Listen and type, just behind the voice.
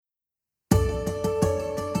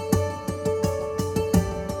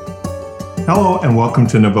Hello and welcome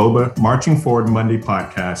to Navoba Marching Forward Monday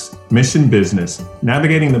podcast, Mission Business,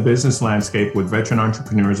 Navigating the Business Landscape with Veteran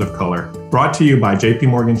Entrepreneurs of Color, brought to you by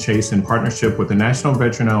JP Chase in partnership with the National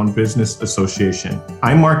Veteran-Owned Business Association.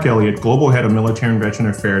 I'm Mark Elliott, Global Head of Military and Veteran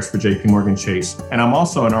Affairs for JP Chase, and I'm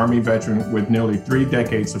also an Army veteran with nearly 3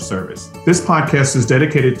 decades of service. This podcast is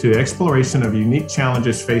dedicated to the exploration of unique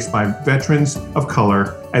challenges faced by veterans of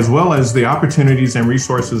color, as well as the opportunities and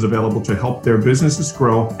resources available to help their businesses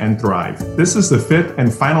grow and thrive. This is the 5th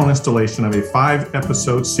and final installation of a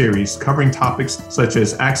 5-episode series covering topics such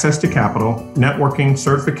as access to capital, networking,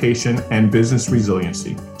 certification, and business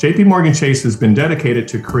resiliency. JP Chase has been dedicated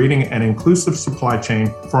to creating an inclusive supply chain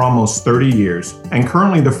for almost 30 years, and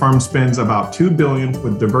currently the firm spends about $2 billion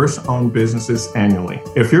with diverse-owned businesses annually.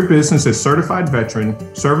 If your business is certified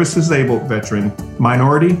veteran, service-disabled veteran,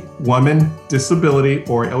 minority, woman, disability,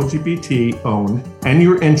 or LGBT owned, and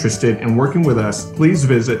you're interested in working with us, please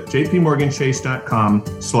visit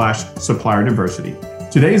jpmorganchase.com/supplier diversity.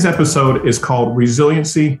 Today's episode is called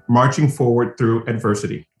Resiliency, Marching Forward Through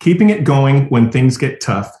Adversity. Keeping it going when things get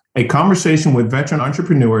tough. A conversation with veteran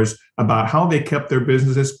entrepreneurs about how they kept their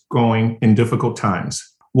businesses going in difficult times.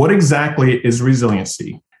 What exactly is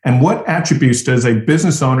resiliency? And what attributes does a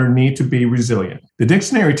business owner need to be resilient? The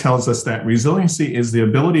dictionary tells us that resiliency is the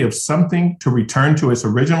ability of something to return to its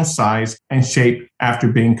original size and shape after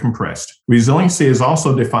being compressed. Resiliency is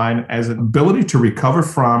also defined as an ability to recover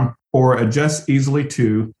from or adjust easily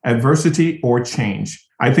to adversity or change.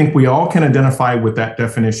 I think we all can identify with that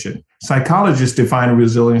definition. Psychologists define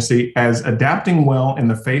resiliency as adapting well in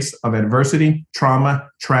the face of adversity, trauma,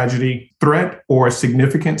 tragedy, threat, or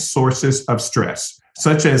significant sources of stress,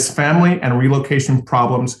 such as family and relocation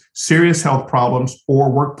problems, serious health problems, or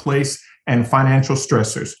workplace and financial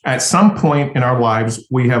stressors. At some point in our lives,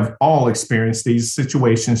 we have all experienced these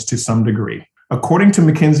situations to some degree. According to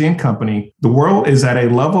McKinsey & Company, the world is at a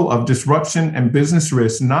level of disruption and business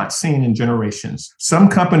risk not seen in generations. Some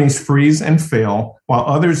companies freeze and fail, while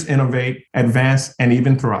others innovate, advance, and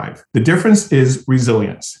even thrive. The difference is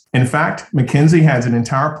resilience. In fact, McKinsey has an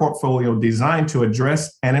entire portfolio designed to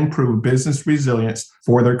address and improve business resilience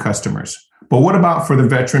for their customers. But what about for the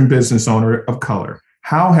veteran business owner of color?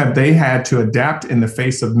 How have they had to adapt in the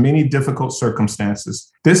face of many difficult circumstances?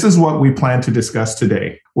 This is what we plan to discuss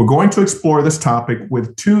today. We're going to explore this topic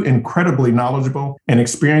with 2 incredibly knowledgeable and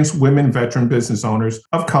experienced women veteran business owners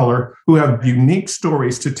of color who have unique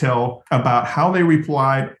stories to tell about how they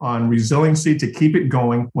relied on resiliency to keep it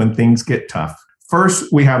going when things get tough.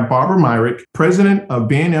 First, we have Barbara Myrick, president of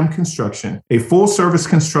B&M Construction, a full-service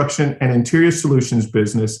construction and interior solutions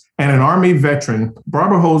business, and an Army veteran.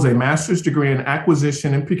 Barbara holds a master's degree in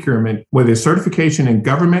acquisition and procurement with a certification in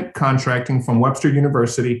government contracting from Webster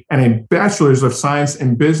University and a bachelor's of science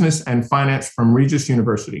in business and finance from Regis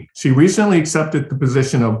University. She recently accepted the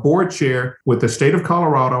position of board chair with the State of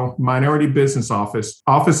Colorado Minority Business Office,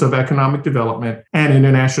 Office of Economic Development, and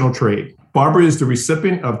International Trade. Barbara is the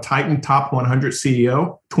recipient of Titan Top 100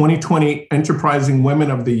 CEO, 2020 Enterprising Women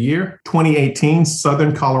of the Year, 2018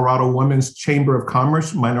 Southern Colorado Women's Chamber of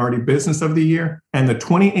Commerce Minority Business of the Year, and the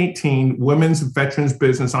 2018 Women's Veterans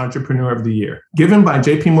Business Entrepreneur of the Year, given by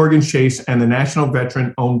JP Chase and the National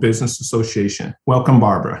Veteran-Owned Business Association. Welcome,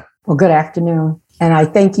 Barbara. Well, good afternoon. And I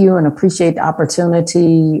thank you and appreciate the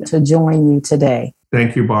opportunity to join you today.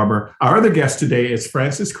 Thank you, Barbara. Our other guest today is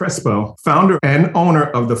Frances Crespo, founder and owner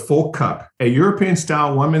of The Full Cup, a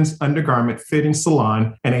European-style women's undergarment fitting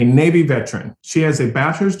salon and a Navy veteran. She has a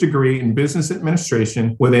bachelor's degree in business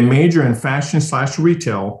administration with a major in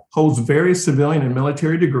fashion/retail, holds various civilian and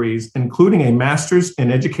military degrees, including a master's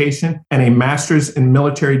in education and a master's in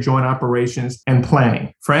military joint operations and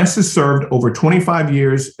planning. Frances served over 25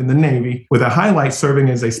 years in the Navy, with a highlight serving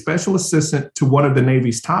as a special assistant to one of the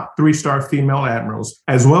Navy's top 3-star female admirals,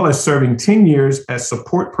 as well as serving 10 years as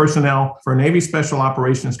support personnel for Navy Special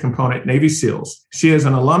Operations Component Navy SEALs. She is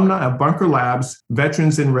an alumna of Bunker Labs,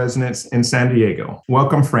 Veterans in Residence in San Diego.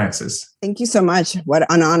 Welcome, Frances. Thank you so much. What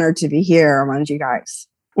an honor to be here among you guys.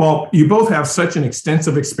 Well, you both have such an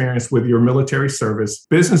extensive experience with your military service,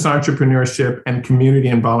 business entrepreneurship, and community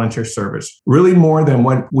and volunteer service, really more than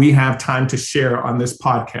what we have time to share on this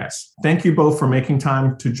podcast. Thank you both for making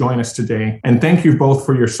time to join us today, and thank you both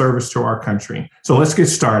for your service to our country. So let's get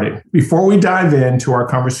started. Before we dive into our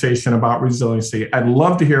conversation about resiliency, I'd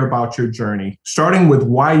love to hear about your journey, starting with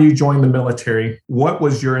why you joined the military, what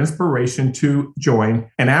was your inspiration to join,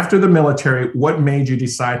 and after the military, what made you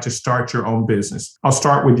decide to start your own business? I'll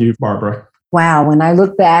start with you, Barbara. Wow. When I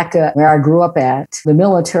look back at where I grew up at, the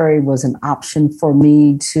military was an option for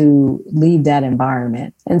me to leave that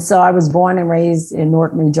environment. And so I was born and raised in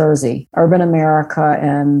Newark, New Jersey, urban America,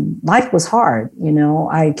 and life was hard. You know,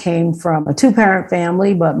 I came from a 2-parent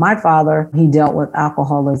family, but my father, he dealt with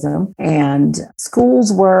alcoholism, and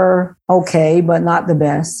schools were okay, but not the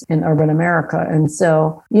best in urban America. And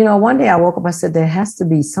so, you know, one day I woke up, I said, there has to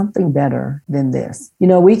be something better than this. You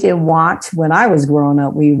know, we can watch, when I was growing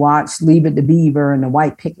up, we watched Leave It to Beaver and the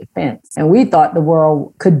White Picket Fence. And we thought the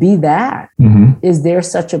world could be that. Mm-hmm. Is there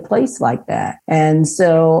such a place like that? And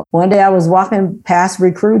so one day I was walking past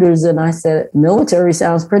recruiters and I said, military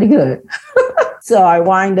sounds pretty good. So I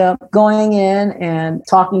wind up going in and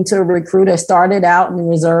talking to a recruiter. I started out in the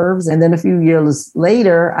reserves, and then a few years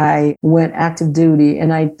later, I went active duty.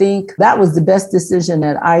 And I think that was the best decision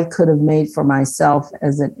that I could have made for myself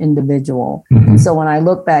as an individual. Mm-hmm. And so when I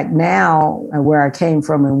look back now at where I came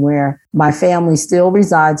from and where my family still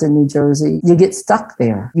resides in New Jersey, you get stuck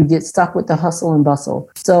there. You get stuck with the hustle and bustle.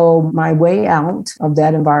 So my way out of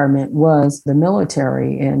that environment was the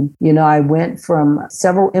military. And, you know, I went from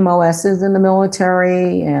several MOSs in the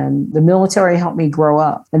military, and the military helped me grow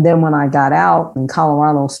up. And then when I got out in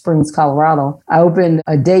Colorado Springs, Colorado, I opened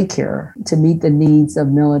a daycare to meet the needs of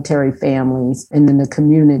military families and in the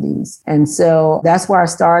communities. And so that's where I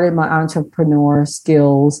started my entrepreneur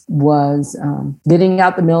skills, was getting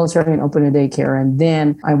out the military and open a daycare. And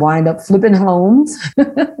then I wind up flipping homes.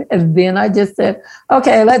 And then I just said,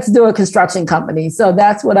 okay, let's do a construction company. So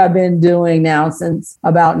that's what I've been doing now since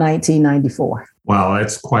about 1994. Wow,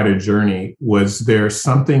 that's quite a journey. Was there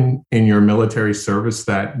something in your military service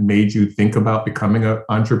that made you think about becoming an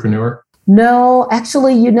entrepreneur? No,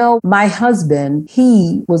 actually, you know, my husband,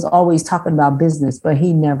 he was always talking about business, but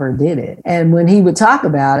he never did it. And when he would talk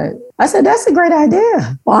about it, I said, that's a great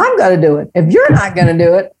idea. Well, I'm going to do it. If you're not going to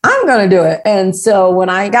do it, I'm going to do it. And so when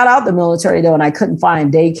I got out the military, though, and I couldn't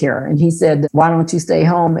find daycare, and he said, why don't you stay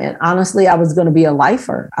home? And honestly, I was going to be a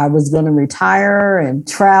lifer. I was going to retire and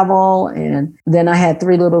travel. And then I had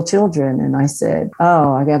 3 little children. And I said,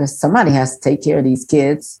 oh, somebody has to take care of these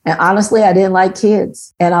kids. And honestly, I didn't like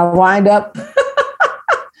kids. And I wind up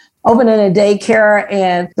opening a daycare,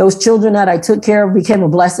 and those children that I took care of became a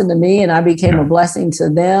blessing to me, and I became a blessing to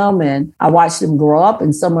them. And I watched them grow up,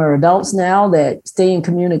 and some are adults now that stay in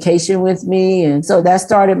communication with me. And so that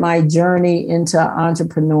started my journey into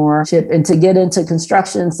entrepreneurship. And to get into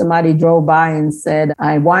construction, somebody drove by and said,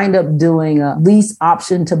 I wind up doing a lease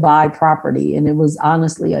option to buy property. And it was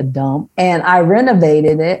honestly a dump. And I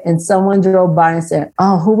renovated it, and someone drove by and said,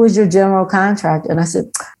 oh, who was your general contractor? And I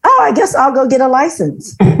said, oh, I guess I'll go get a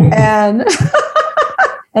license. And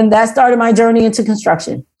and that started my journey into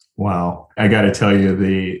construction. Wow. I got to tell you,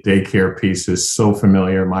 the daycare piece is so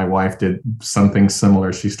familiar. My wife did something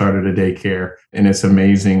similar. She started a daycare, and it's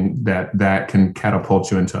amazing that that can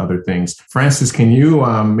catapult you into other things. Francis, can you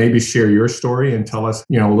maybe share your story and tell us,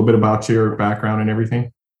 a little bit about your background and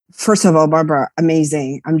everything? First of all, Barbara,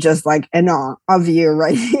 amazing. I'm just like in awe of you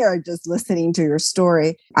right here, just listening to your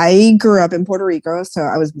story. I grew up in Puerto Rico. So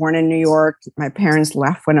I was born in New York. My parents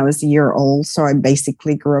left when I was a year old. So I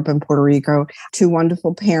basically grew up in Puerto Rico, 2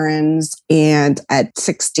 wonderful parents. And at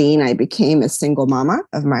 16, I became a single mama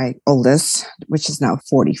of my oldest, which is now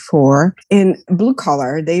 44. In blue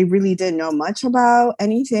collar, they really didn't know much about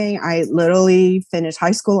anything. I literally finished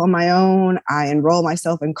high school on my own. I enrolled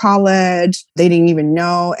myself in college. They didn't even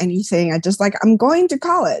know anything. I'm going to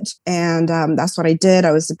college. And that's what I did.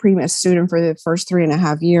 I was a pre-med student for the first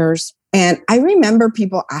 3.5 years. And I remember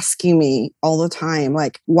people asking me all the time,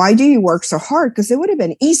 like, why do you work so hard? Because it would have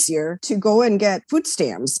been easier to go and get food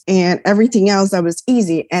stamps and everything else that was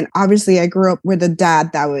easy. And obviously I grew up with a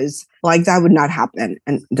dad that was like, that would not happen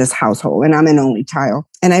in this household. And I'm an only child.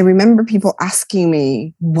 And I remember people asking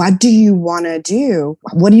me, what do you want to do?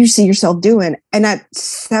 What do you see yourself doing? And at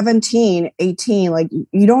 17, 18, like,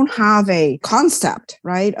 you don't have a concept,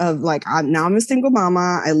 right? Of like, now I'm a single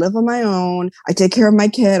mama. I live on my own. I take care of my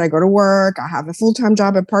kid. I go to work. I have a full-time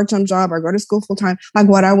job, a part-time job. I go to school full-time, like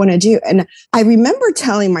what I want to do. And I remember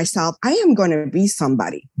telling myself, I am going to be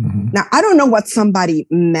somebody. Mm-hmm. Now, I don't know what somebody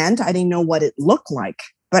meant. I didn't know what it looked like.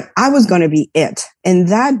 But I was going to be it. And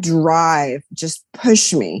that drive just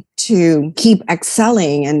pushed me to keep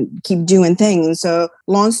excelling and keep doing things. So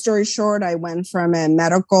long story short, I went from a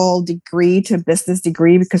medical degree to a business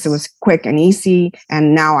degree because it was quick and easy.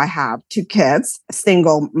 And now I have 2 kids,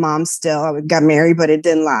 single mom still. I got married, but it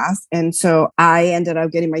didn't last. And so I ended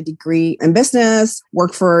up getting my degree in business,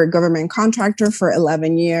 worked for a government contractor for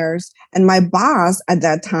 11 years. And my boss at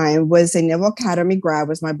that time was a Naval Academy grad,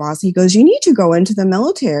 was my boss. He goes, you need to go into the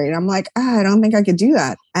military. And I'm like, I don't think I could do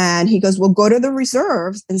that. And he goes, well, go to the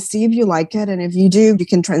reserves and see if you like it. And if you do, you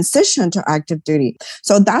can transition to active duty.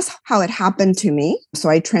 So that's how it happened to me. So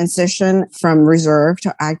I transitioned from reserve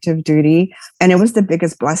to active duty. And it was the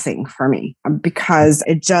biggest blessing for me because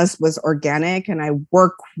it just was organic. And I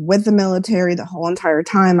worked with the military the whole entire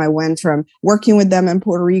time. I went from working with them in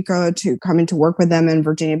Puerto Rico to coming to work with them in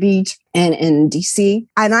Virginia Beach and in DC.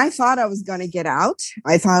 And I thought I was going to get out.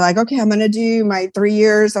 I thought like, okay, I'm going to do my 3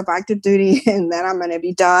 years of active duty and then I'm going to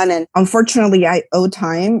be done. And unfortunately, I owe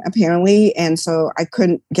time apparently. And so I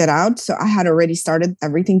couldn't get out. So I had already started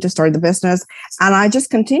everything to start the business. And I just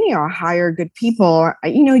continue. I hire good people.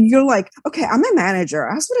 You're like, okay, I'm a manager.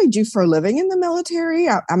 That's what I do for a living in the military.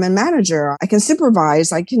 I'm a manager. I can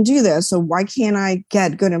supervise. I can do this. So why can't I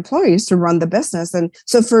get good employees to run the business? And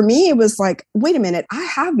so for me, it was like, wait a minute, I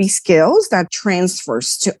have these skills that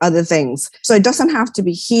transfers to other things. So it doesn't have to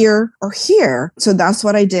be here or here. So that's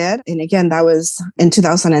what I did. And again, that was in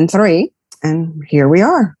 2003. And here we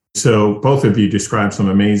are. So both of you described some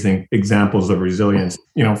amazing examples of resilience.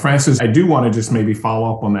 Francis, I do want to just maybe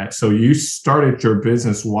follow up on that. So you started your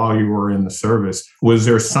business while you were in the service. Was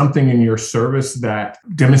there something in your service that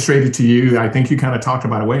demonstrated to you? I think you kind of talked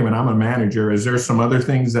about, wait a minute, I'm a manager. Is there some other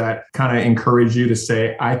things that kind of encourage you to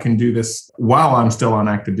say, I can do this while I'm still on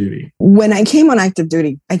active duty? When I came on active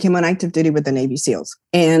duty, with the Navy SEALs.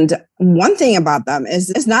 And one thing about them is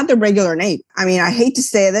it's not the regular Navy. I mean, I hate to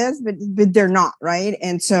say this, but they're not, right?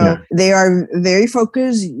 And so they are very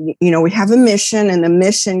focused. We have a mission and the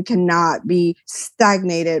mission cannot be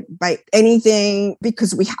stagnated by anything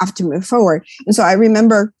because we have to move forward. And so I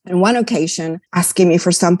remember on one occasion asking me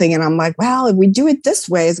for something and I'm like, well, if we do it this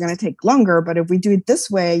way, it's going to take longer. But if we do it this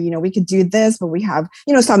way, we could do this, but we have,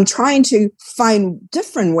 so I'm trying to find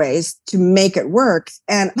different ways to make it work.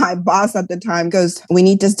 And my boss at the time goes, we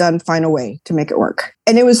need this done, find a way to make it work.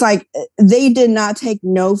 And it was like, they did not take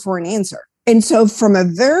no for an answer. And so from a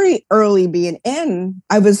very early being in,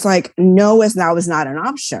 I was like, no, as now is not an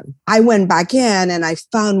option. I went back in and I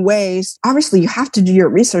found ways. Obviously, you have to do your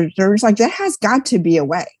research. There's like, there has got to be a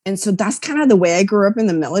way. And so that's kind of the way I grew up in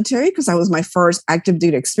the military because that was my first active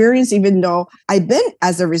duty experience, even though I'd been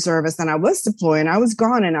as a reservist and I was deployed and I was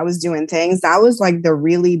gone and I was doing things. That was like the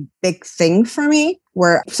really big thing for me.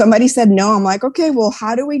 Where somebody said no, I'm like, okay, well,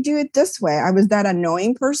 how do we do it this way? I was that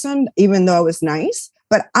annoying person, even though I was nice.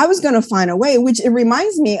 But I was going to find a way, which it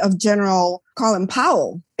reminds me of General Colin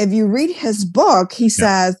Powell. If you read his book, he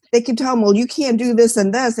says, they can tell him, well, you can't do this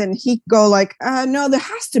and this. And he go like, no, there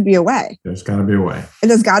has to be a way. There's got to be a way.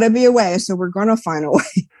 There's got to be a way. So we're going to find a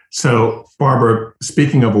way. So, Barbara,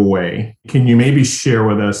 speaking of a way, can you maybe share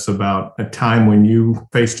with us about a time when you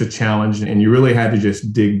faced a challenge and you really had to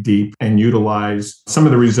just dig deep and utilize some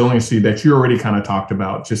of the resiliency that you already kind of talked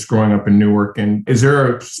about just growing up in Newark? And is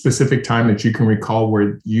there a specific time that you can recall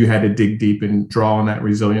where you had to dig deep and draw on that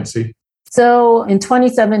resiliency? So in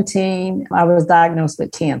 2017, I was diagnosed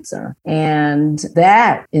with cancer. And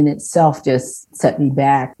that in itself just set me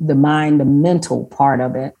back, the mind, the mental part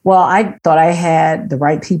of it. Well, I thought I had the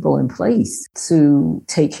right people in place to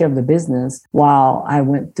take care of the business while I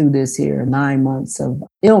went through this here 9 months of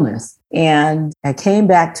illness. And I came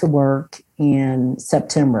back to work in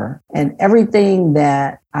September, and everything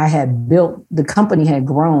that I had built, the company had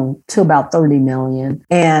grown to about 30 million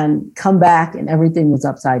and come back and everything was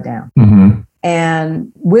upside down. Mm-hmm.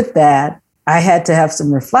 And with that, I had to have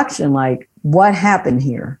some reflection, like, what happened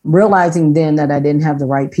here? Realizing then that I didn't have the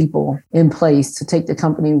right people in place to take the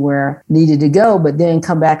company where it needed to go, but then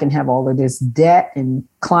come back and have all of this debt and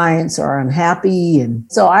clients are unhappy. And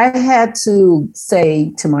so I had to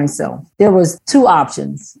say to myself, there was two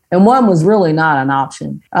options. And one was really not an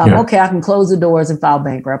option. Okay, I can close the doors and file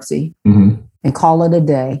bankruptcy. Mm-hmm. And call it a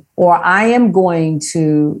day, or I am going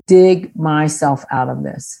to dig myself out of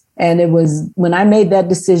this. And it was when I made that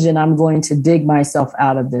decision, I'm going to dig myself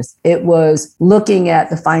out of this. It was looking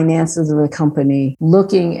at the finances of the company,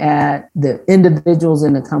 looking at the individuals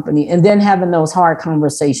in the company, and then having those hard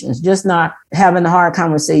conversations, just not having the hard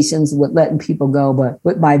conversations with letting people go, but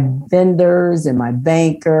with my vendors and my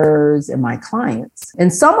bankers and my clients.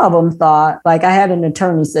 And some of them thought, like I had an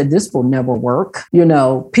attorney said, this will never work.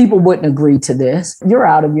 People wouldn't agree to this. You're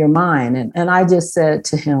out of your mind. And I just said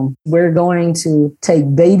to him, we're going to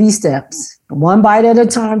take baby steps, one bite at a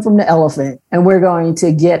time from the elephant, and we're going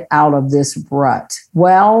to get out of this rut.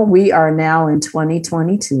 Well, we are now in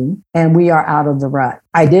 2022 and we are out of the rut.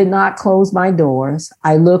 I did not close my doors.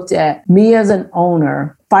 I looked at me as an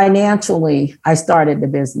owner. Financially, I started the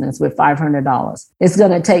business with $500. It's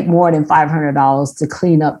going to take more than $500 to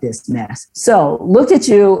clean up this mess. So look at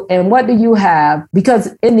you and what do you have?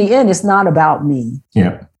 Because in the end, it's not about me.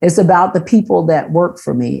 Yeah. It's about the people that work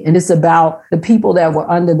for me. And it's about the people that were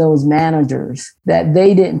under those managers, that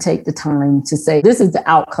they didn't take the time to say, this is the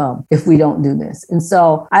outcome if we don't do this. And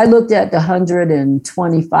so I looked at the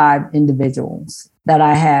 125 individuals that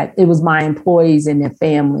I had. It was my employees and their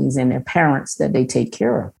families and their parents that they take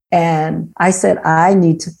care of. And I said, I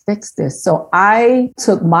need to fix this. So I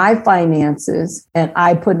took my finances and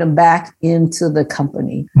I put them back into the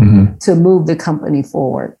company to move the company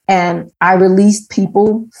forward. And I released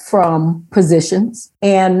people from positions.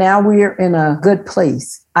 And now we're in a good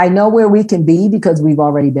place. I know where we can be because we've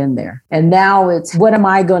already been there. And now it's, what am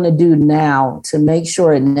I going to do now to make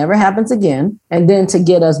sure it never happens again? And then to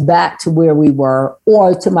get us back to where we were,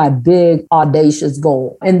 or to my big audacious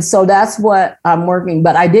goal. And so that's what I'm working,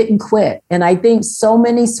 but I didn't quit. And I think so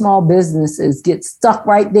many small businesses get stuck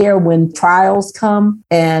right there when trials come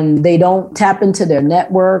and they don't tap into their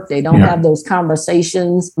network. They don't have those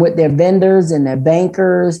conversations with their vendors and their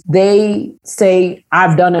bankers. They say,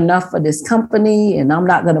 I've done enough for this company and I'm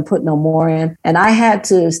not going to put no more in. And I had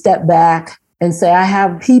to step back and say, I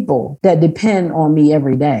have people that depend on me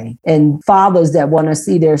every day, and fathers that want to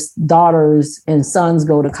see their daughters and sons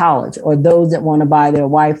go to college, or those that want to buy their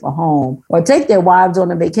wife a home or take their wives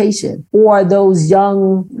on a vacation, or those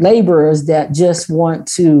young laborers that just want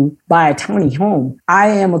to buy a tiny home. I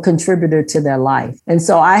am a contributor to their life. And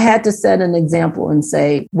so I had to set an example and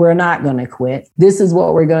say, we're not going to quit. This is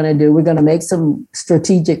what we're going to do. We're going to make some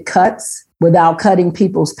strategic cuts without cutting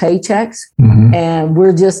people's paychecks. And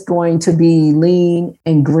we're just going to be lean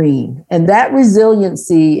and green. And that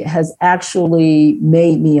resiliency has actually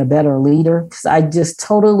made me a better leader, because I just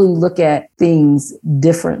totally look at things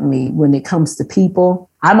differently when it comes to people.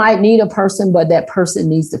 I might need a person, but that person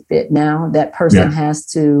needs to fit now. That person has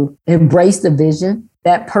to embrace the vision.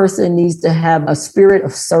 That person needs to have a spirit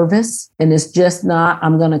of service. And it's just not,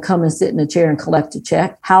 I'm going to come and sit in a chair and collect a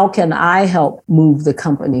check. How can I help move the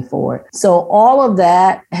company forward? So all of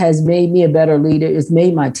that has made me a better leader. It's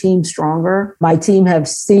made my team stronger. My team have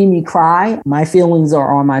seen me cry. My feelings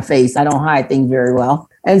are on my face. I don't hide things very well.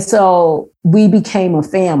 And so we became a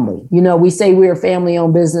family. You know, we say we're a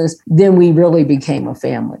family-owned business, then we really became a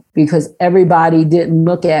family, because everybody didn't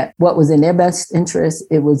look at what was in their best interest.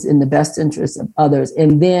 It was in the best interest of others.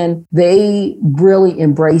 And then they really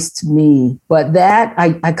embraced me. But that,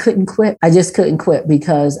 I couldn't quit. I just couldn't quit,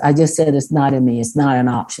 because I just said, it's not in me. It's not an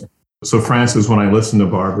option. So Francis, when I listen to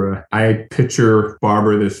Barbara, I picture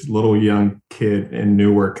Barbara, this little young kid in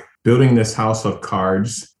Newark, building this house of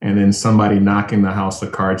cards, and then somebody knocking the house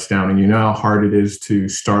of cards down. And you know how hard it is to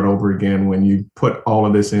start over again when you put all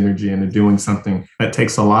of this energy into doing something that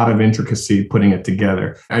takes a lot of intricacy putting it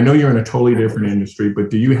together. I know you're in a totally different industry,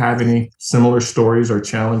 but do you have any similar stories or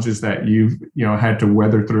challenges that you've had to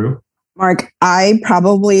weather through? Mark, I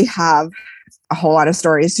probably have a whole lot of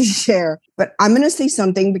stories to share, but I'm going to say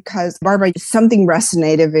something because, Barbara, something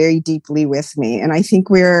resonated very deeply with me. And I think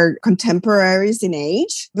we're contemporaries in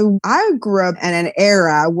age. But I grew up in an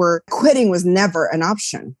era where quitting was never an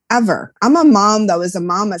option, ever. I'm a mom that was a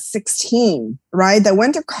mom at 16, right? That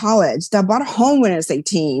went to college, that bought a home when I was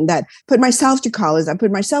 18, that put myself to college, that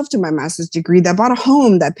put myself to my master's degree, that bought a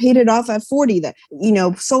home, that paid it off at 40, that,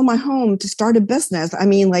 sold my home to start a business. I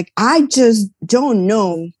mean, I just don't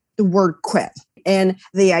know the word quit. And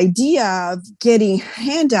the idea of getting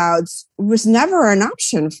handouts was never an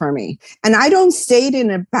option for me. And I don't say it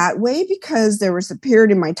in a bad way, because there was a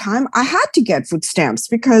period in my time I had to get food stamps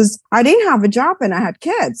because I didn't have a job and I had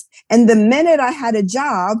kids. And the minute I had a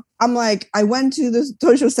job, I'm like, I went to the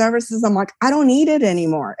social services. I'm like, I don't need it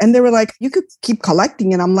anymore. And they were like, you could keep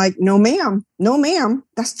collecting. And I'm like, no, ma'am.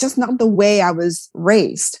 That's just not the way I was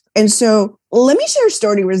raised. And so let me share a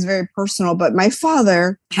story. It was very personal, but my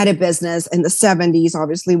father had a business in the 70s.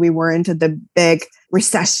 Obviously, we were into the big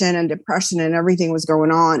recession and depression and everything was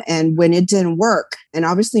going on. And when it didn't work, and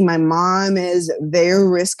obviously my mom is very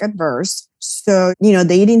risk adverse. So, they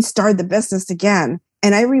didn't start the business again.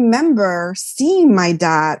 And I remember seeing my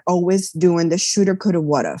dad always doing the shoulda, coulda,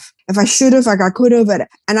 woulda. If I should have, I could have.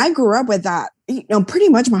 And I grew up with that, pretty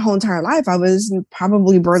much my whole entire life. I was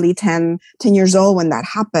probably barely 10 years old when that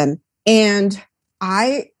happened. And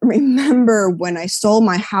I remember when I sold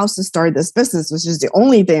my house to start this business, which is the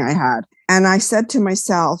only thing I had. And I said to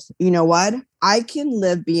myself, you know what? I can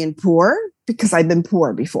live being poor because I've been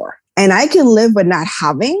poor before. And I can live with not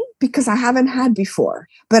having because I haven't had before.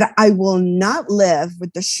 But I will not live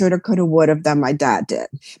with the shoulda, coulda, woulda that my dad did,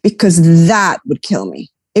 because that would kill me.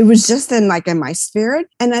 It was just in my spirit.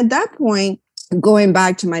 And at that point, going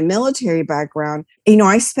back to my military background,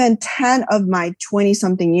 I spent 10 of my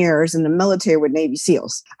 20-something years in the military with Navy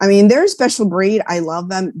SEALs. I mean, they're a special breed. I love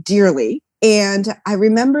them dearly. And I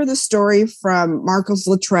remember the story from Marcus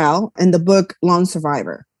Luttrell in the book Lone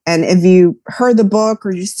Survivor. And if you heard the book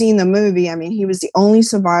or you've seen the movie, I mean, he was the only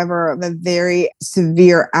survivor of a very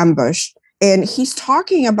severe ambush. And he's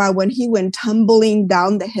talking about when he went tumbling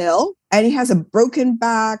down the hill and he has a broken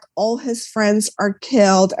back. All his friends are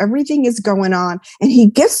killed. Everything is going on. And he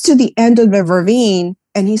gets to the end of the ravine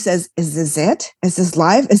and he says, is this it? Is this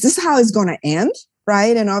life? Is this how it's going to end?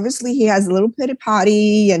 Right. And obviously he has a little pity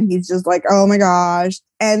potty and he's just like, oh my gosh.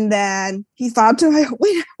 And then he thought to him,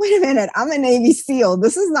 wait a minute, I'm a Navy SEAL.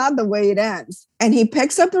 This is not the way it ends. And he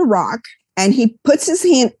picks up a rock and he puts his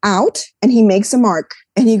hand out and he makes a mark.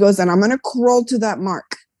 And he goes, and I'm going to crawl to that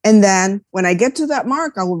mark. And then when I get to that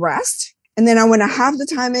mark, I will rest. And then when I have the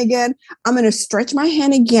time again, I'm going to stretch my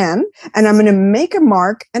hand again and I'm going to make a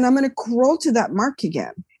mark and I'm going to crawl to that mark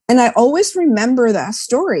again. And I always remember that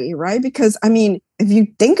story, right? Because I mean, if you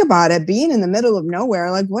think about it, being in the middle of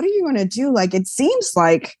nowhere, like, what are you going to do? Like, it seems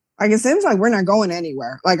like we're not going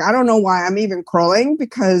anywhere. Like, I don't know why I'm even crawling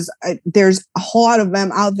because there's a whole lot of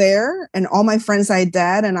them out there and all my friends are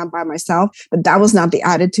dead and I'm by myself. But that was not the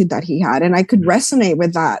attitude that he had. And I could resonate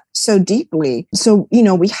with that so deeply. So,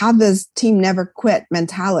 we have this team never quit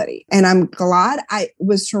mentality. And I'm glad I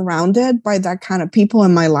was surrounded by that kind of people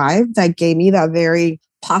in my life that gave me that very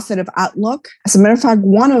positive outlook. As a matter of fact,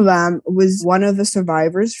 one of them was one of the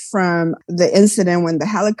survivors from the incident when the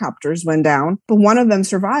helicopters went down. But one of them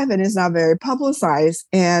survived and is not very publicized.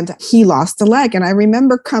 And he lost a leg. And I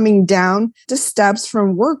remember coming down the steps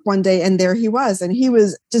from work one day and there he was. And he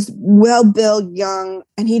was just well-built, young,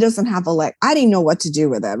 and he doesn't have a leg. I didn't know what to do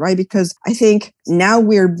with it, right? Because I think now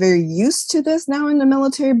we're very used to this now in the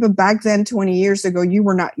military. But back then, 20 years ago, you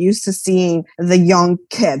were not used to seeing the young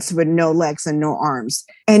kids with no legs and no arms.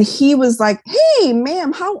 And he was like, hey,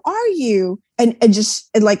 ma'am, how are you? And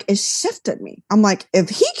it shifted me. I'm like, if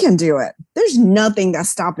he can do it, there's nothing that's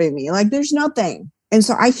stopping me. Like, there's nothing. And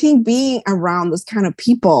so I think being around those kind of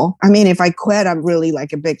people, I mean, if I quit, I'm really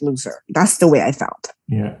like a big loser. That's the way I felt.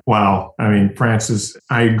 Yeah. Wow. I mean, Frances,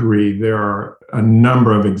 I agree. There are a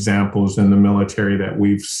number of examples in the military that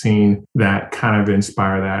we've seen that kind of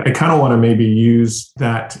inspire that. I kind of want to maybe use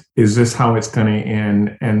that. Is this how it's going to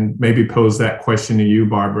end? And maybe pose that question to you,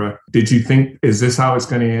 Barbara. Did you think, is this how it's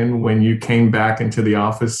going to end when you came back into the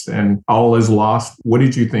office and all is lost? What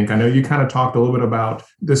did you think? I know you kind of talked a little bit about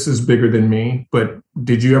this is bigger than me, but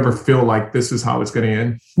did you ever feel like this is how it's going to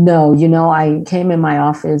end? No, I came in my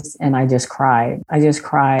office and I just cried.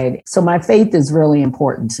 Cried. So my faith is really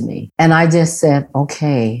important to me. And I just said,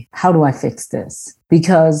 okay, how do I fix this?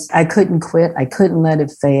 Because I couldn't quit. I couldn't let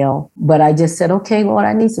it fail. But I just said, okay, Lord,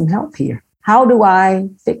 I need some help here. How do I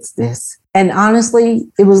fix this? And honestly,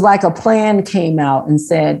 it was like a plan came out and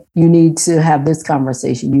said, you need to have this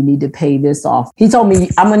conversation. You need to pay this off. He told me,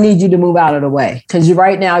 I'm going to need you to move out of the way because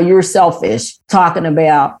right now you're selfish talking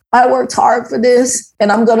about, I worked hard for this and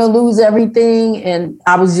I'm going to lose everything. And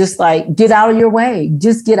I was just like, get out of your way.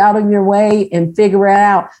 Just get out of your way and figure it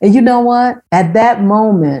out. And you know what? At that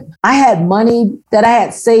moment, I had money that I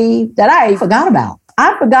had saved that I forgot about.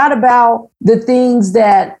 I forgot about the things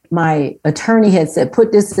that my attorney had said,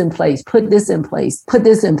 put this in place, put this in place, put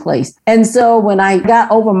this in place. And so when I got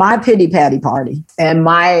over my pity patty party and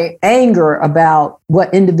my anger about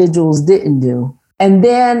what individuals didn't do, and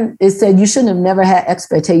then it said you shouldn't have never had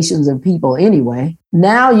expectations of people anyway.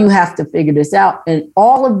 Now you have to figure this out. And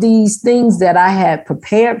all of these things that I had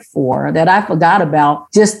prepared for that I forgot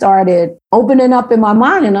about just started opening up in my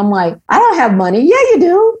mind. And I'm like, I don't have money. Yeah, you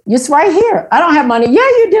do. It's right here. I don't have money. Yeah,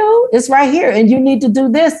 you do. It's right here. And you need to do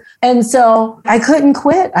this. And so I couldn't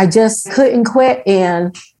quit. I just couldn't quit.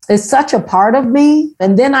 And it's such a part of me.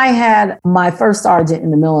 And then I had my first sergeant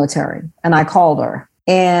in the military and I called her.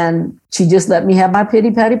 And she just let me have my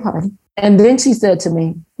pity patty party. And then she said to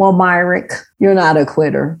me, well, Myrick, you're not a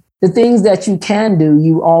quitter. The things that you can do,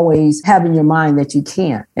 you always have in your mind that you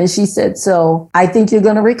can't. And she said, so I think you're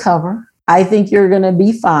going to recover. I think you're going to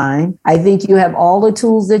be fine. I think you have all the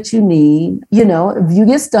tools that you need. If you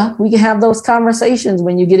get stuck, we can have those conversations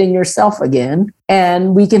when you get in yourself again.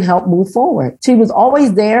 And we can help move forward. She was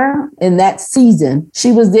always there in that season.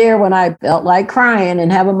 She was there when I felt like crying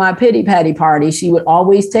and having my pity patty party. She would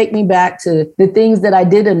always take me back to the things that I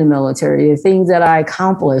did in the military, the things that I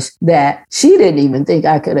accomplished that she didn't even think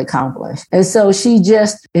I could accomplish. And so she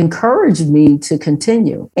just encouraged me to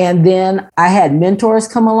continue. And then I had mentors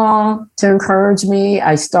come along to encourage me.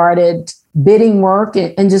 I started bidding work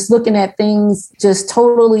and just looking at things just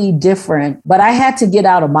totally different. But I had to get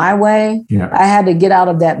out of my way. Yeah. I had to get out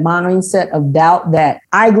of that mindset of doubt that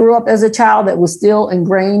I grew up as a child that was still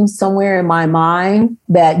ingrained somewhere in my mind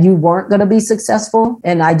that you weren't going to be successful.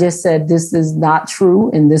 And I just said, this is not true.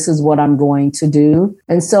 And this is what I'm going to do.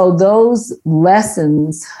 And so those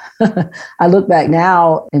lessons, I look back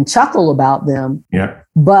now and chuckle about them. Yeah.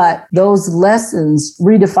 But those lessons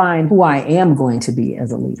redefine who I am going to be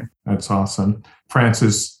as a leader. That's awesome.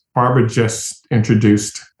 Francis, Barbara just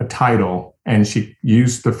introduced a title and she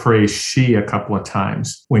used the phrase she a couple of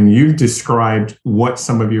times. When you described what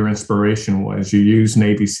some of your inspiration was, you used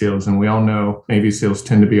Navy SEALs, and we all know Navy SEALs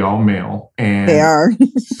tend to be all male. And they are.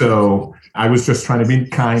 So I was just trying to be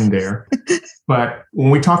kind there. But when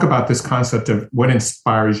we talk about this concept of what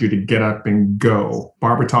inspires you to get up and go,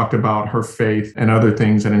 Barbara talked about her faith and other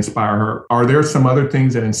things that inspire her. Are there some other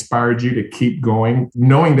things that inspired you to keep going,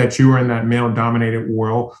 knowing that you were in that male-dominated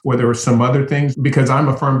world, where there were some other things? Because I'm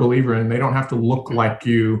a firm believer in they don't have to look like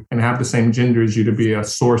you and have the same gender as you to be a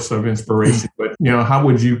source of inspiration. But, how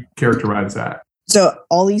would you characterize that? So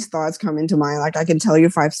all these thoughts come into mind. Like, I can tell you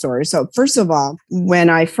 5 stories. So first of all, when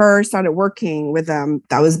I first started working with them,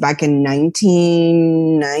 that was back in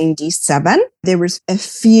 1997. There was a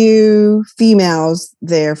few females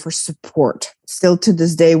there for support. Still to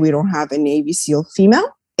this day, we don't have a Navy SEAL female.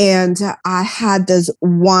 And I had this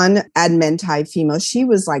one admin type female. She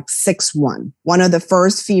was like 6'1", one of the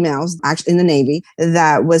first females actually in the Navy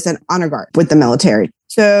that was an honor guard with the military.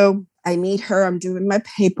 So I meet her, I'm doing my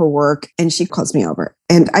paperwork, and she calls me over.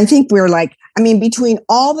 And I think we're like, between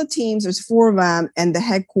all the teams, there's 4 of them, and the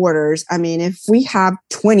headquarters, if we have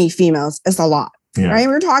 20 females, it's a lot. Yeah. Right?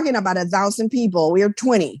 We're talking about 1,000 people. We are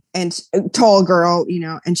 20, and a tall girl,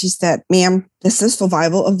 and she said, ma'am, this is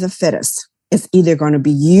survival of the fittest. It's either going to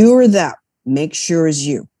be you or them. Make sure it's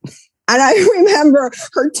you. And I remember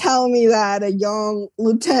her telling me that, a young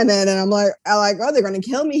lieutenant, and I'm like, oh, they're going to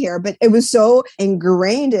kill me here. But it was so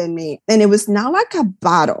ingrained in me. And it was not like a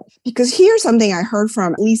battle, because here's something I heard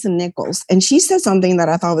from Lisa Nichols. And she said something that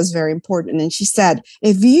I thought was very important. And she said,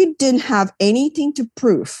 if you didn't have anything to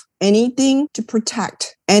prove, anything to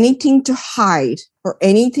protect, anything to hide, or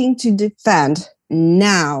anything to defend,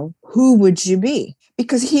 now who would you be?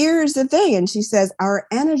 Because here's the thing. And she says, our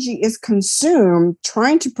energy is consumed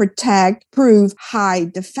trying to protect, prove,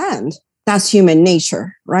 hide, defend. That's human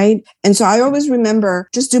nature, right? And so I always remember,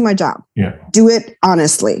 just do my job. Yeah. Do it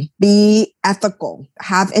honestly. Be ethical.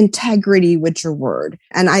 Have integrity with your word.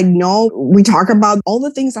 And I know we talk about all the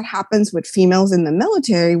things that happens with females in the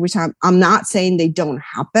military, which I'm not saying they don't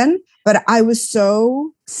happen, but I was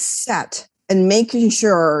so set and making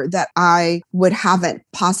sure that I would have a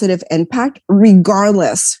positive impact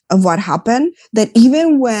regardless of what happened, that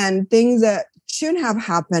even when things that shouldn't have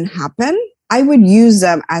happened happen, I would use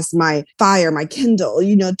them as my fire, my kindle,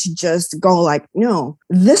 to just go like, no,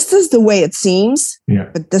 this is the way it seems,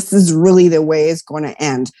 but this is really the way it's going to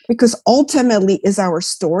end. Because ultimately it's our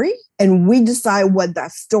story, and we decide what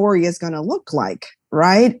that story is going to look like.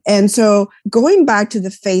 Right. And so going back to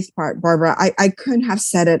the faith part, Barbara, I couldn't have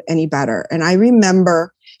said it any better. And I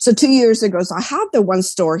remember, so 2 years ago, so I have the one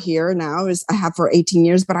store here now, I have for 18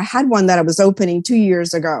 years, but I had one that I was opening 2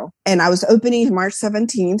 years ago. And I was opening March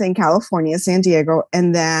 17th in California, San Diego.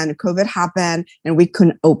 And then COVID happened and we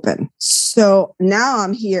couldn't open. So now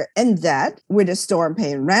I'm here in debt with a store and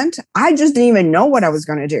paying rent. I just didn't even know what I was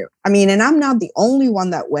going to do. And I'm not the only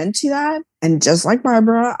one that went to that. And just like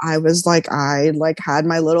Barbara, I was like, I had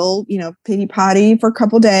my little, pity potty for a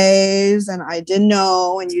couple days, and I didn't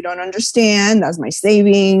know, and you don't understand. That's my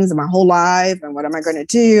savings and my whole life. And what am I going to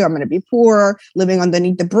do? I'm going to be poor, living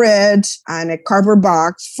underneath the bridge and a cardboard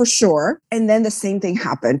box for sure. And then the same thing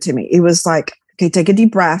happened to me. It was like, okay, take a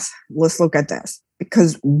deep breath. Let's look at this.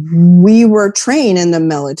 Because we were trained in the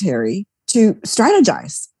military to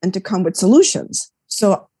strategize and to come with solutions.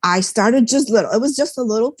 So I started just little. It was just a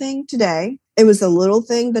little thing today. It was a little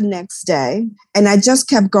thing the next day. And I just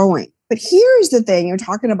kept going. But here's the thing. You're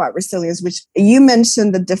talking about resilience, which you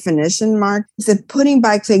mentioned the definition, Mark. You said putting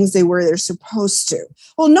back things they were they're supposed to.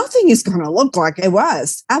 Well, nothing is going to look like it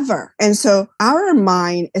was ever. And so our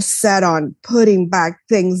mind is set on putting back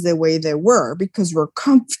things the way they were because we're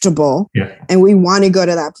comfortable and we want to go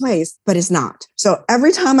to that place, but it's not. So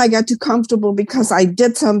every time I got too comfortable because I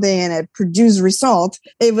did something and it produced results,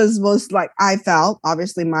 it was most like I felt,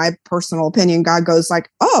 obviously my personal opinion, God goes like,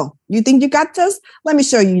 oh, you think you got this? Let me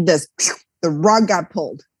show you this. The rug got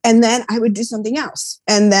pulled. And then I would do something else.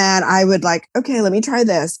 And then I would like, okay, let me try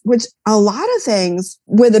this, which a lot of things,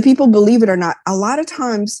 whether people believe it or not, a lot of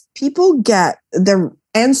times people get their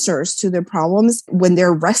answers to their problems when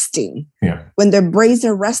they're resting. Yeah. When their brains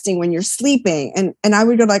are resting, when you're sleeping. And I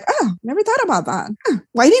would go like, oh, never thought about that.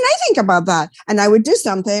 Why didn't I think about that? And I would do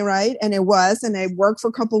something, right? And it worked for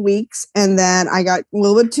a couple of weeks. And then I got a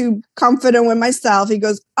little bit too confident with myself. He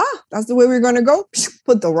goes, that's the way we're going to go.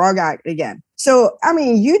 Put the rug out again. So, I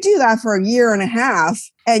mean, you do that for a year and a half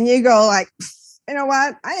and you go like, you know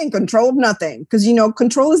what? I ain't control of nothing because,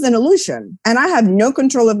 control is an illusion and I have no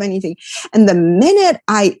control of anything. And the minute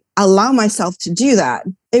I allow myself to do that,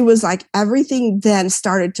 it was like everything then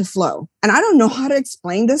started to flow. And I don't know how to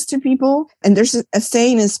explain this to people. And there's a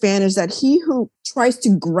saying in Spanish that he who tries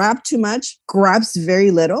to grab too much grabs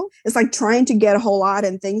very little. It's like trying to get a whole lot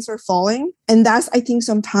and things are falling. And that's, I think,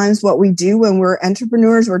 sometimes what we do when we're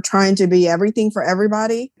entrepreneurs. We're trying to be everything for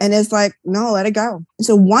everybody. And it's like, no, let it go.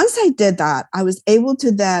 So once I did that, I was able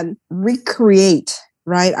to then recreate.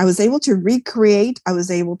 Right? I was able to recreate. I was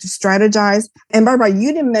able to strategize. And Barbara,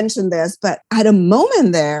 you didn't mention this, but at a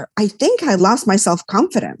moment there, I think I lost my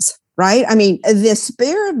self-confidence, right? I mean, the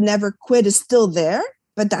spirit of never quit is still there,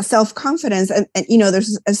 but that self-confidence, and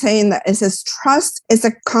there's a saying that it says trust is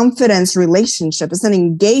a confidence relationship. It's an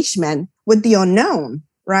engagement with the unknown.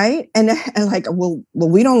 Right. And like, well,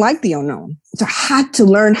 we don't like the unknown. So I had to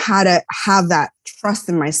learn how to have that trust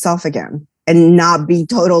in myself again. And not be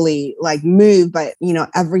totally like moved by,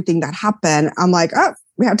 everything that happened. I'm like, oh,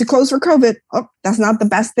 we have to close for COVID. Oh, that's not the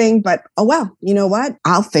best thing, but oh, well, you know what?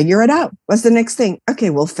 I'll figure it out. What's the next thing? Okay,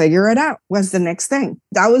 we'll figure it out. What's the next thing?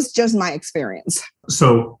 That was just my experience.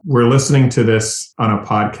 So we're listening to this on a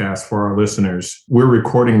podcast for our listeners. We're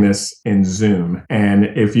recording this in Zoom. And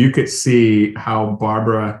if you could see how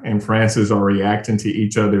Barbara and Frances are reacting to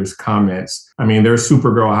each other's comments, I mean, they're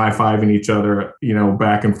Supergirl high-fiving each other,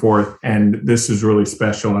 back and forth. And this is really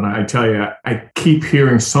special. And I tell you, I keep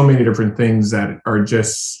hearing so many different things that are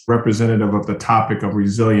just representative of the topic of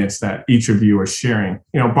resilience that each of you are sharing.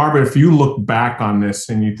 Barbara, if you look back on this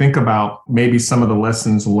and you think about maybe some of the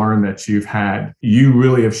lessons learned that you've had, you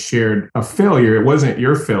really have shared a failure. It wasn't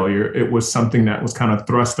your failure. It was something that was kind of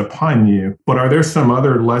thrust upon you. But are there some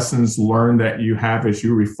other lessons learned that you have as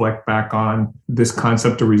you reflect back on this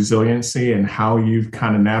concept of resiliency and how you've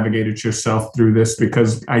kind of navigated yourself through this?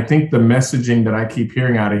 Because I think the messaging that I keep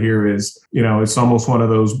hearing out of here is, it's almost one of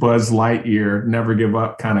those Buzz Lightyear, never give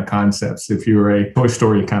up kind of concepts if you're a Toy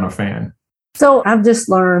Story kind of fan. So I've just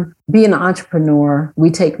learned being an entrepreneur, we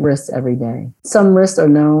take risks every day. Some risks are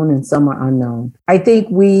known and some are unknown. I think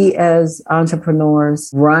we as entrepreneurs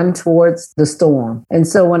run towards the storm. And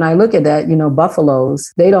so when I look at that,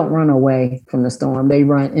 buffaloes, they don't run away from the storm. They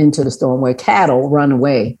run into the storm, where cattle run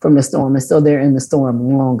away from the storm. And so they're in the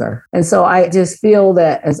storm longer. And so I just feel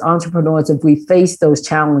that as entrepreneurs, if we face those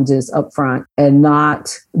challenges up front and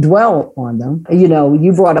not dwell on them,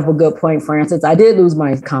 you brought up a good point, Frances. I did lose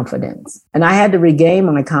my confidence. And I had to regain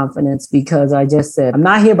my confidence because I just said, I'm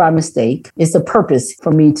not here by mistake. It's a purpose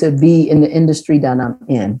for me to be in the industry that I'm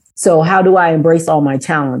in. So how do I embrace all my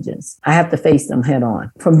challenges? I have to face them head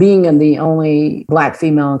on. From being the only Black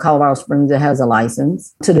female in Colorado Springs that has a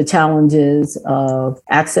license, to the challenges of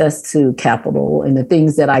access to capital and the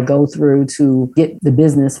things that I go through to get the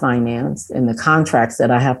business financed and the contracts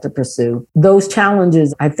that I have to pursue. Those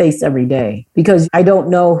challenges I face every day because I don't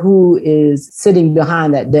know who is sitting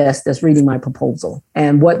behind that desk that's reading my proposal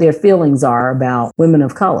and what their feelings are about women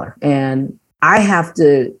of color. And I have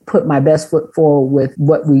to put my best foot forward with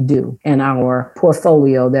what we do and our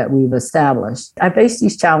portfolio that we've established. I face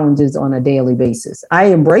these challenges on a daily basis. I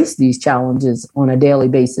embrace these challenges on a daily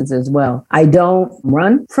basis as well. I don't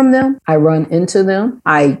run from them. I run into them.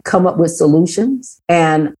 I come up with solutions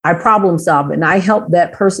and I problem solve. And I help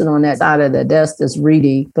that person on that side of the desk that's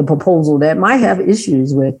reading the proposal that might have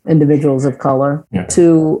issues with individuals of color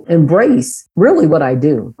to embrace really what I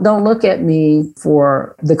do. Don't look at me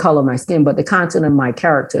for the color of my skin, but the content of my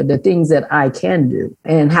character, the things that I can do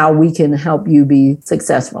and how we can help you be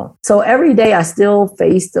successful. So every day I still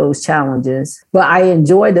face those challenges, but I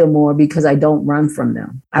enjoy them more because I don't run from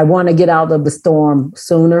them. I want to get out of the storm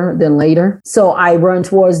sooner than later. So I run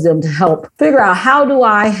towards them to help figure out how do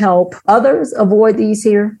I help others avoid these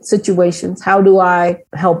here situations? How do I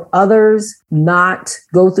help others not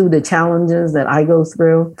go through the challenges that I go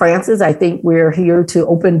through? Frances, I think we're here to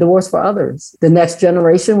open doors for others. The next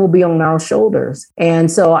generation will be on our shoulders. And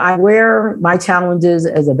so I wear my challenges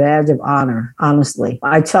as a badge of honor, honestly.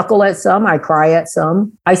 I chuckle at some, I cry at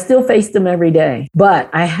some. I still face them every day, but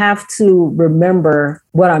I have to remember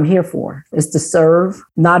what I'm here for, is to serve,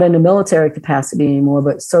 not in a military capacity anymore,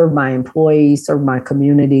 but serve my employees, serve my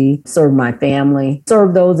community, serve my family,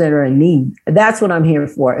 serve those that are in need. That's what I'm here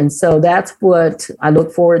for. And so that's what I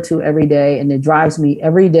look forward to every day. And it drives me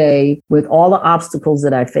every day with all the obstacles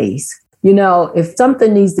that I face. You know, if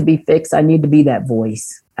something needs to be fixed, I need to be that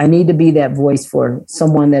voice. I need to be that voice for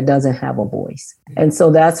someone that doesn't have a voice. And so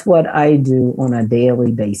that's what I do on a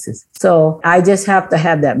daily basis. So I just have to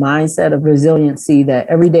have that mindset of resiliency that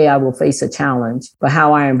every day I will face a challenge, but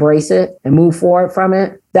how I embrace it and move forward from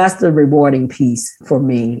it, that's the rewarding piece for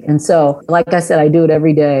me. And so, like I said, I do it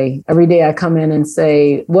every day. Every day I come in and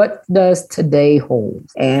say, what does today hold?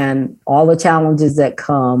 And all the challenges that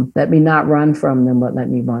come, let me not run from them, but let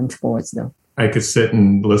me run towards them. I could sit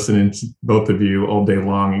and listen to both of you all day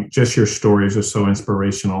long. Just your stories are so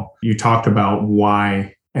inspirational. You talked about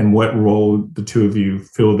why and what role the two of you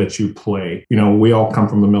feel that you play. You know, we all come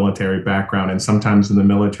from a military background, and sometimes in the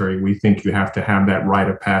military, we think you have to have that rite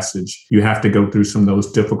of passage. You have to go through some of those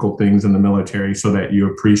difficult things in the military so that you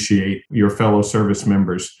appreciate your fellow service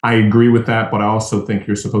members. I agree with that, but I also think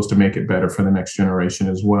you're supposed to make it better for the next generation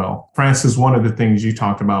as well. Francis, one of the things you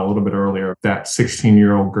talked about a little bit earlier, that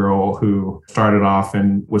 16-year-old girl who started off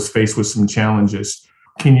and was faced with some challenges.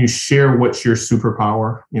 Can you share what's your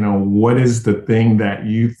superpower? You know, what is the thing that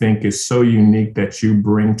you think is so unique that you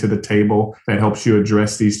bring to the table that helps you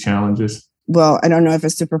address these challenges? Well, I don't know if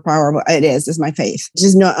it's superpower, but it is. It's my faith.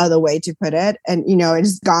 Just no other way to put it. And, you know,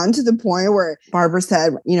 it's gone to the point where Barbara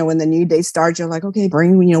said, you know, when the new day starts, you're like, okay,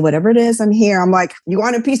 bring, you know, whatever it is, I'm here. I'm like, you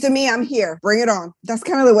want a piece of me? I'm here. Bring it on. That's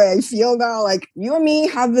kind of the way I feel now. Like, you and me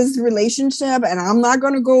have this relationship and I'm not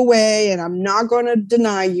going to go away and I'm not going to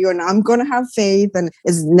deny you and I'm going to have faith and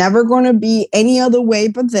it's never going to be any other way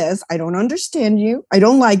but this. I don't understand you. I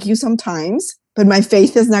don't like you sometimes, but my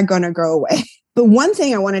faith is not going to go away. But one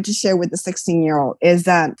thing I wanted to share with the 16-year-old is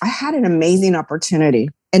that I had an amazing opportunity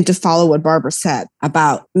and to follow what Barbara said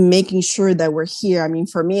about making sure that we're here. I mean,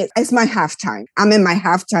 for me, it's my halftime. I'm in my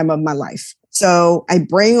halftime of my life. So I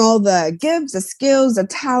bring all the gifts, the skills, the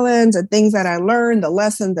talents, the things that I learned, the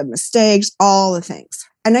lessons, the mistakes, all the things.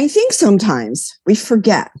 And I think sometimes we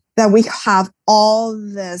forget that we have all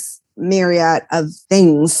this myriad of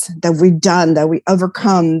things that we've done, that we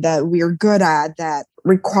overcome, that we are good at, that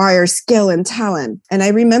require skill and talent. And I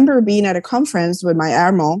remember being at a conference with my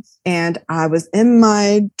admiral, and I was in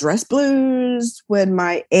my dress blues with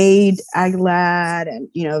my aide Aglad and,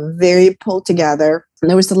 you know, very pulled together. And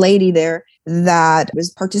there was a lady there that was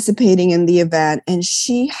participating in the event, and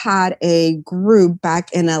she had a group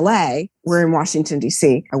back in LA. We're in Washington,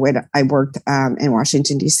 D.C. I worked in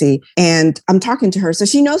Washington, D.C. And I'm talking to her. So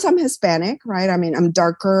she knows I'm Hispanic, right? I mean, I'm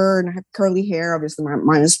darker and I have curly hair. Obviously,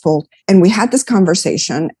 mine is pulled. And we had this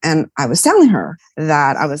conversation. And I was telling her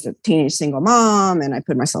that I was a teenage single mom and I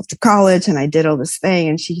put myself to college and I did all this thing.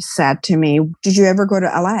 And she said to me, did you ever go to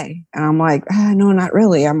LA? And I'm like, no, not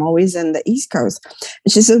really. I'm always in the East Coast.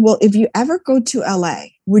 And she said, well, if you ever go to LA,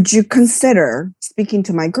 would you consider speaking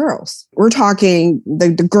to my girls? We're talking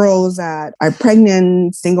the girls that are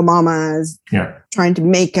pregnant, single mamas, trying to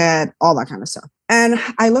make it, all that kind of stuff. And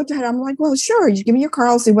I looked at her, I'm like, well, sure, you give me your car,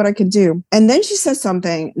 I'll see what I can do. And then she said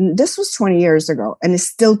something, this was 20 years ago, and it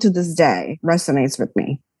still to this day resonates with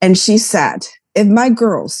me. And she said, if my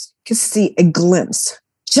girls could see a glimpse,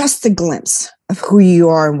 just a glimpse of who you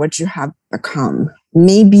are and what you have become,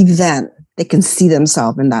 maybe then they can see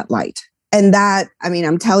themselves in that light. And that, I mean,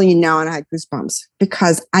 I'm telling you now, and I had goosebumps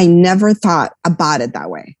because I never thought about it that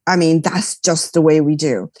way. I mean, that's just the way we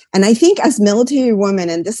do. And I think as military women,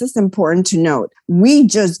 and this is important to note, we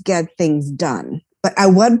just get things done. But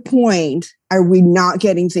at what point are we not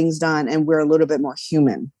getting things done and we're a little bit more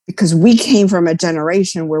human? Because we came from a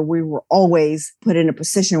generation where we were always put in a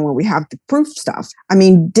position where we have to prove stuff. I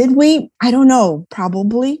mean, did we? I don't know,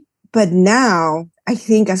 probably. But now, I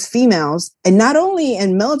think as females, and not only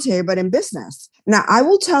in military, but in business. Now, I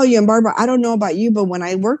will tell you, and Barbara, I don't know about you, but when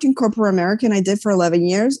I worked in corporate America, and I did for 11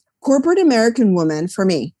 years, corporate American woman, for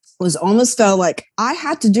me, was almost felt like I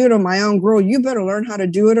had to do it on my own. Girl, you better learn how to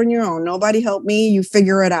do it on your own. Nobody helped me. You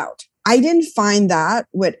figure it out. I didn't find that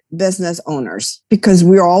with business owners because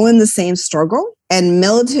we're all in the same struggle. And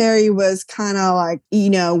military was kind of like, you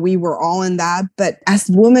know, we were all in that. But as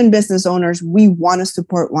women business owners, we want to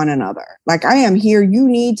support one another. Like, I am here. You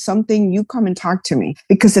need something, you come and talk to me.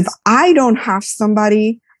 Because if I don't have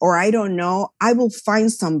somebody or I don't know, I will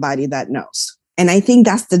find somebody that knows. And I think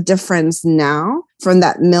that's the difference now from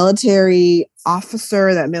that military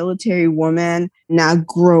officer, that military woman, now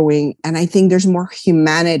growing. And I think there's more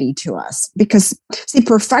humanity to us because, see,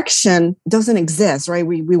 perfection doesn't exist, right?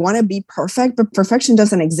 We want to be perfect, but perfection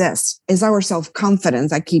doesn't exist. It's our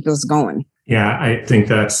self-confidence that keeps us going. Yeah, I think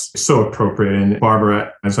that's so appropriate. And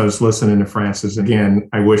Barbara, as I was listening to Frances, again,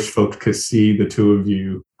 I wish folks could see the two of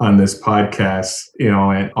you on this podcast,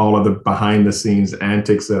 and all of the behind the scenes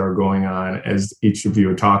antics that are going on as each of you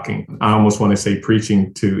are talking. I almost want to say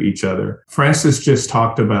preaching to each other. Frances just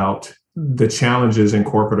talked about the challenges in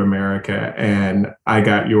corporate America, and I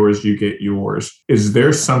got yours, you get yours. Is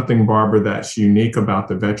there something, Barbara, that's unique about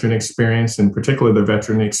the veteran experience, in particular the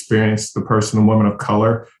veteran experience, the person and woman of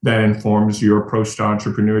color, that informs your approach to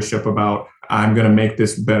entrepreneurship about, I'm going to make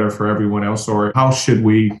this better for everyone else? Or how should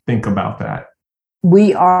we think about that?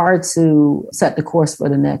 We are to set the course for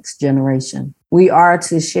the next generation. We are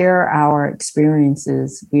to share our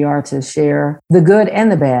experiences. We are to share the good and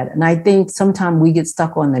the bad. And I think sometimes we get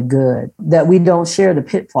stuck on the good, that we don't share the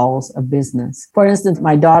pitfalls of business. For instance,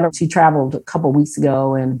 my daughter, she traveled a couple of weeks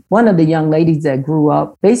ago, and one of the young ladies that grew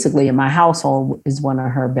up basically in my household is one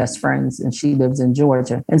of her best friends, and she lives in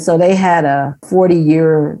Georgia. And so they had a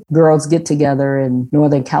 40-year girls get together in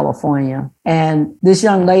Northern California. And this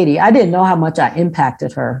young lady, I didn't know how much I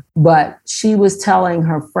impacted her, but she was telling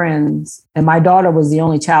her friends, and my daughter was the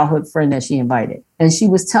only childhood friend that she invited. And she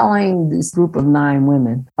was telling this group of 9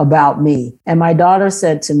 women about me. And my daughter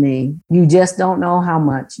said to me, you just don't know how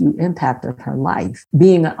much you impacted her life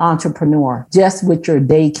being an entrepreneur, just with your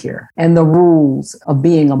daycare and the rules of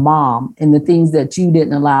being a mom and the things that you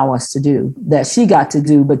didn't allow us to do, that she got to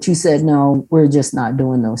do, but you said, no, we're just not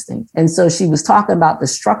doing those things. And so she was talking about the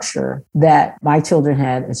structure that my children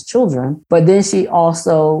had as children, but then she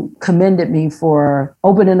also commended me for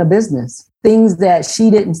opening a business. Things that she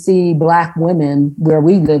didn't see Black women where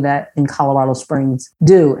we live at in Colorado Springs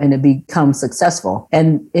do, and it becomes successful.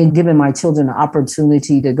 And giving my children the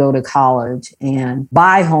opportunity to go to college and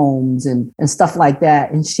buy homes and stuff like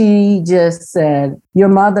that. And she just said, your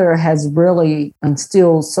mother has really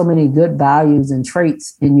instilled so many good values and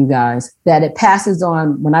traits in you guys that it passes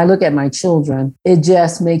on. When I look at my children, it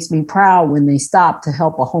just makes me proud when they stop to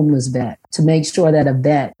help a homeless vet, to make sure that a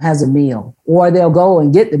vet has a meal, or they'll go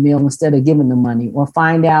and get the meal instead of giving them money, or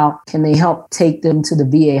find out, can they help take them to the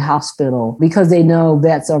VA hospital, because they know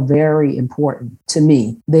vets are very important to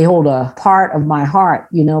me. They hold a part of my heart,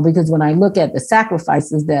 because when I look at the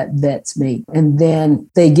sacrifices that vets make, and then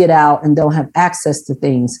they get out and don't have access to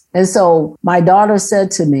things. And so my daughter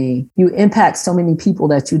said to me, you impact so many people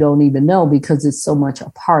that you don't even know, because it's so much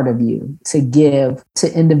a part of you to give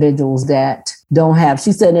to individuals that don't have.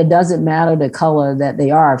 She said it doesn't matter the color that they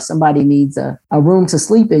are. If somebody needs a room to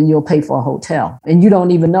sleep in, you'll pay for a hotel, and you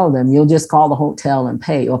don't even know them. You'll just call the hotel and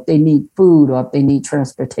pay, or if they need food, or if they need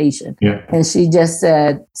transportation. Yeah. And she just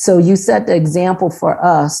said, so you set the example for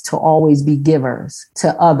us to always be givers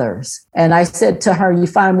to others. And I said to her, you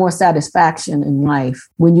find more satisfaction in life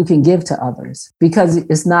when you can give to others, because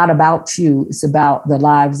it's not about you. It's about the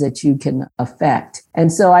lives that you can affect.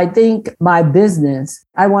 And so I think my business,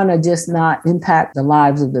 I want to just not impact the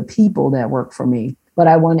lives of the people that work for me, but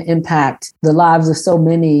I want to impact the lives of so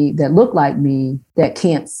many that look like me that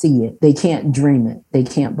can't see it. They can't dream it. They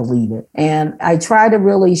can't believe it. And I try to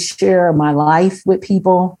really share my life with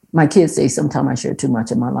people. My kids say sometimes I share too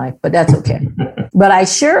much of my life, but that's okay. But I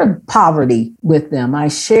share poverty with them. I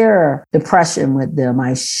share depression with them.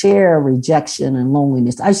 I share rejection and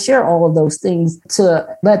loneliness. I share all of those things to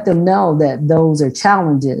let them know that those are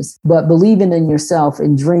challenges, but believing in yourself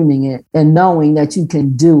and dreaming it and knowing that you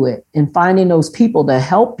can do it and finding those people to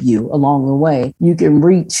help you along the way, you can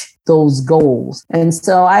reach those goals. And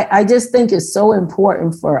so I just think it's so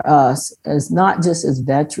important for us, as not just as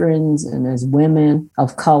veterans and as women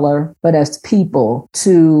of color, but as people,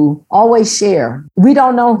 to always share. We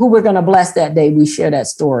don't know who we're going to bless that day we share that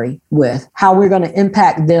story with, how we're going to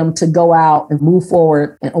impact them to go out and move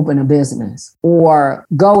forward and open a business, or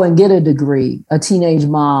go and get a degree, a teenage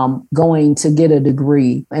mom going to get a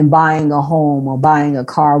degree and buying a home or buying a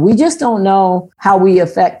car. We just don't know how we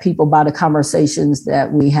affect people by the conversations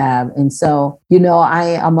that we have. And so,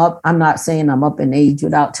 I'm not saying I'm up in age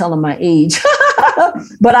without telling my age,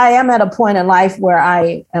 but I am at a point in life where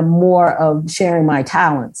I am more of sharing my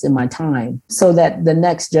talents and my time so that the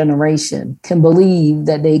next generation can believe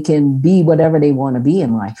that they can be whatever they want to be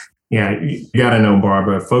in life. Yeah, you got to know,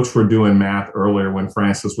 Barbara, folks were doing math earlier when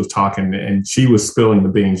Frances was talking and she was spilling the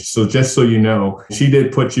beans. So just so you know, she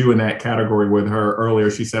did put you in that category with her earlier.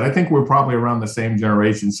 She said, I think we're probably around the same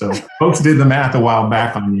generation. So folks did the math a while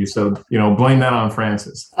back on you. So, blame that on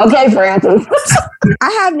Frances. Okay, Frances. I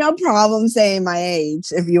have no problem saying my age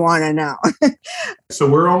if you want to know. So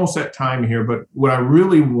we're almost at time here, but what I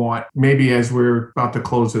really want, maybe as we're about to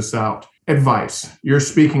close this out, advice. You're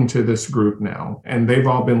speaking to this group now, and they've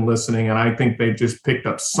all been listening, and I think they've just picked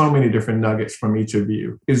up so many different nuggets from each of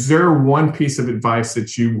you. Is there one piece of advice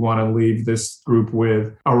that you want to leave this group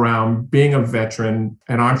with around being a veteran,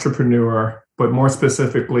 an entrepreneur, but more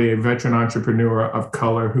specifically, a veteran entrepreneur of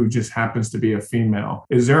color who just happens to be a female?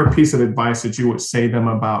 Is there a piece of advice that you would say them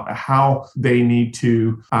about how they need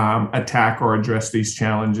to attack or address these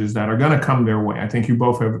challenges that are going to come their way? I think you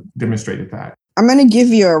both have demonstrated that. I'm going to give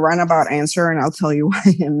you a runabout answer and I'll tell you why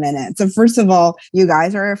in a minute. So first of all, you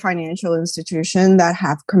guys are a financial institution that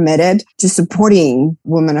have committed to supporting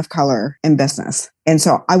women of color in business. And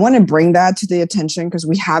so I want to bring that to the attention because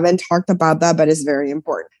we haven't talked about that, but it's very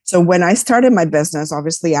important. So when I started my business,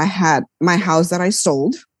 obviously I had my house that I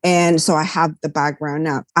sold. And so I have the background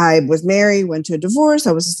now. I was married, went to a divorce.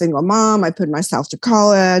 I was a single mom. I put myself to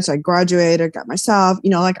college. I graduated, got myself,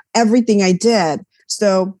 like everything I did.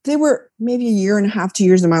 So they were maybe a year and a half, 2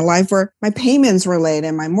 years of my life where my payments were late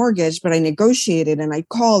and my mortgage, but I negotiated and I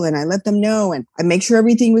called and I let them know and I make sure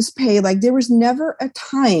everything was paid. Like there was never a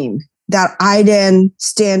time that I didn't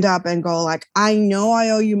stand up and go like, I know I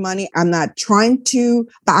owe you money. I'm not trying to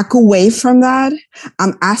back away from that.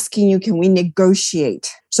 I'm asking you, can we negotiate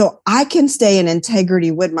so I can stay in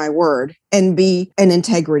integrity with my word and be in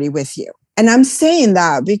integrity with you? And I'm saying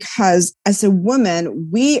that because as a woman,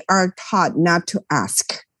 we are taught not to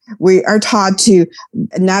ask. We are taught to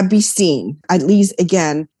not be seen, at least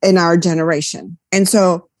again, in our generation. And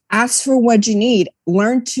so ask for what you need.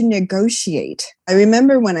 Learn to negotiate. I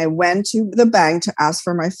remember when I went to the bank to ask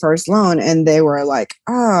for my first loan and they were like,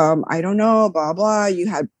 I don't know, blah, blah. You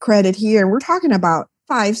had credit here. And we're talking about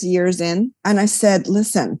 5 years in. And I said,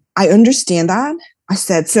 listen, I understand that. I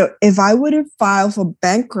said, so if I would have filed for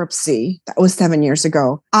bankruptcy, that was 7 years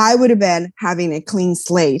ago, I would have been having a clean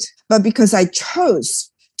slate. But because I chose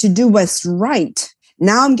to do what's right,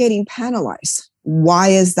 now I'm getting penalized. Why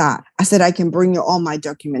is that? I said, I can bring you all my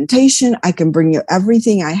documentation. I can bring you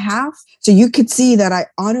everything I have. So you could see that I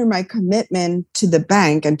honor my commitment to the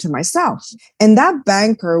bank and to myself. And that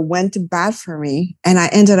banker went to bat for me and I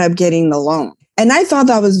ended up getting the loan. And I thought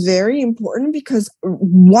that was very important because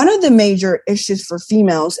one of the major issues for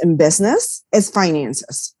females in business is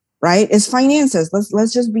finances, right? It's finances.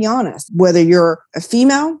 Let's just be honest. Whether you're a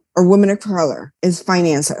female or woman of color, is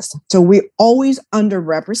finances. So we always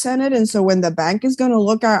underrepresented. And so when the bank is going to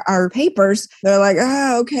look at our papers, they're like,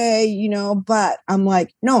 okay, but I'm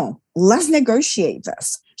like, no, let's negotiate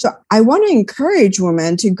this. So I want to encourage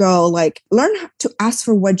women to go learn to ask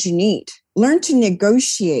for what you need. Learn to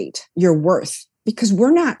negotiate your worth because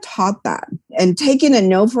we're not taught that. And taking a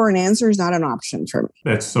no for an answer is not an option for me.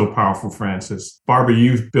 That's so powerful, Frances. Barbara,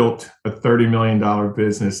 you've built a $30 million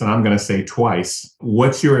business, and I'm going to say twice.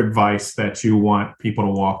 What's your advice that you want people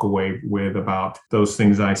to walk away with about those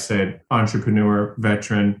things I said, entrepreneur,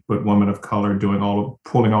 veteran, but woman of color,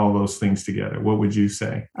 pulling all those things together? What would you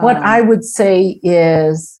say? What I would say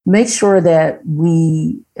is make sure that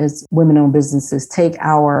we as women-owned businesses take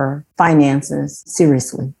our finances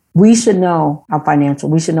seriously. We should know our financial,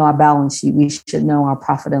 we should know our balance sheet, we should know our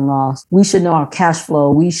profit and loss, we should know our cash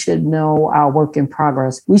flow, we should know our work in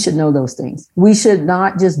progress, we should know those things. We should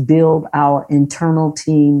not just build our internal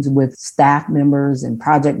teams with staff members and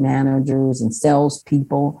project managers and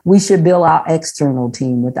salespeople. We should build our external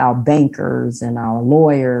team with our bankers and our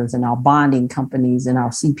lawyers and our bonding companies and our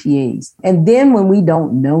CPAs. And then when we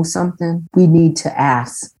don't know something, we need to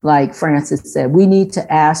ask. Like Frances said, we need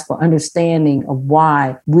to ask for understanding of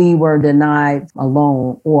why we were denied a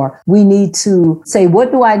loan, or we need to say,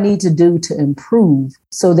 what do I need to do to improve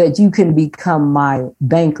so that you can become my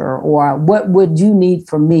banker? Or what would you need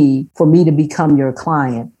from me for me to become your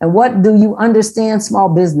client? And what do you understand small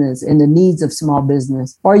business and the needs of small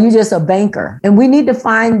business? Or are you just a banker? And we need to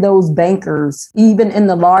find those bankers, even in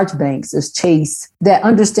the large banks as Chase, that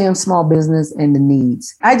understand small business and the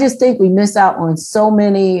needs. I just think we miss out on so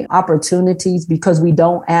many opportunities because we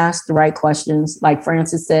don't ask the right questions. Like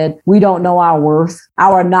Frances said, we don't know our worth.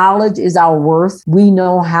 Our knowledge is our worth. We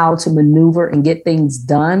know how to maneuver and get things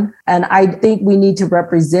done. And I think we need to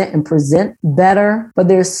represent and present better, but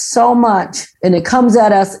there's so much and it comes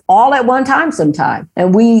at us all at one time sometime.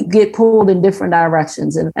 And we get pulled in different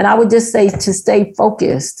directions. And I would just say to stay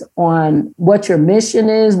focused on what your mission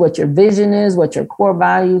is, what your vision is, what your core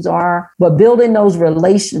values are, but building those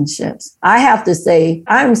relationships. I have to say,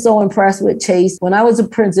 I'm so impressed with Chase. When I was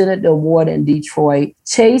presented the award in Detroit,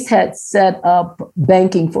 Chase had set up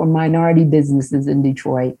banking for minority businesses in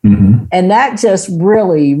Detroit. Mm-hmm. And that just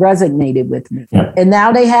really resonated with me. Yeah. And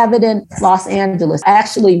now they have it in Los Angeles. I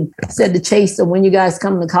actually said to Chase, so when you guys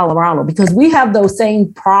come to Colorado, because we have those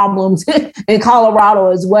same problems in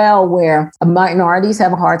Colorado as well, where minorities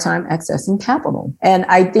have a hard time accessing capital. And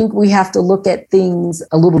I think we have to look at things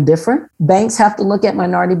a little different. Banks have to look at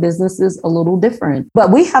minority businesses a little different.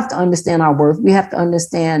 But we have to understand our worth. We have to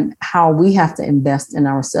understand how we have to invest in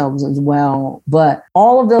ourselves as well. But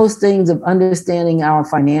all of those things of understanding our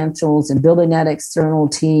financials and building that external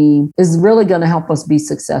team is really going to help us be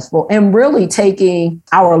successful, and really taking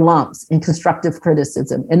our lumps in constructive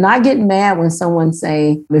criticism and not getting mad when someone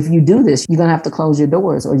say, if you do this, you're going to have to close your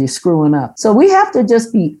doors or you're screwing up. So we have to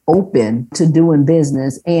just be open to doing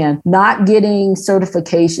business and not getting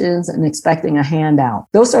certifications and expecting a handout.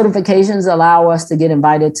 Those certifications allow us to get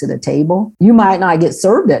invited to the table. You might not get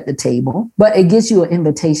served at the table, but it gets you an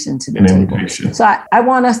invitation to the table. So I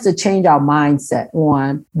want us to change our mindset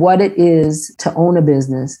on what it is to own a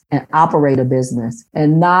business and operate a business,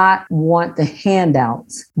 and not want the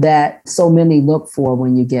handouts that so many look for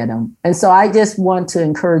when you get them. And so I just want to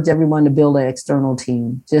encourage everyone to build an external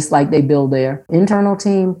team, just like they build their internal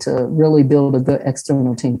team, to really build a good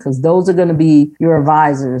external team, because those are going to be your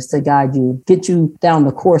advisors to guide you, get you down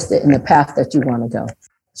the course in the path that you want to go.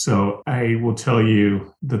 So I will tell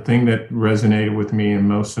you the thing that resonated with me in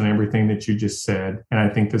most and everything that you just said, and I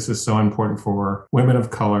think this is so important for women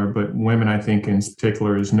of color, but women, I think in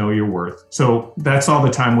particular, is know your worth. So that's all the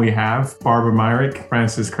time we have. Barbara Myrick,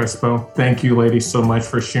 Francis Crespo, thank you ladies so much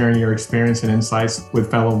for sharing your experience and insights with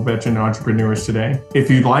fellow veteran entrepreneurs today. If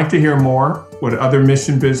you'd like to hear more with other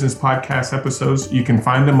Mission Business podcast episodes, you can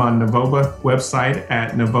find them on Navoba website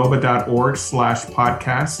at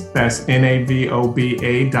navoba.org/podcast. That's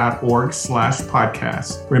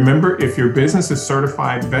NAVOBA.org/podcast. Remember, if your business is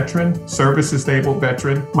certified veteran, service disabled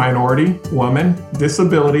veteran, minority, woman,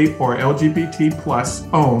 disability, or LGBT plus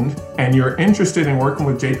owned, and you're interested in working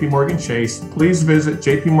with JP Morgan Chase, please visit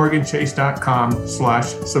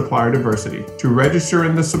jpmorganchase.com/supplier diversity to register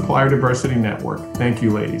in the Supplier Diversity Network. Thank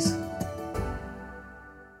you, ladies.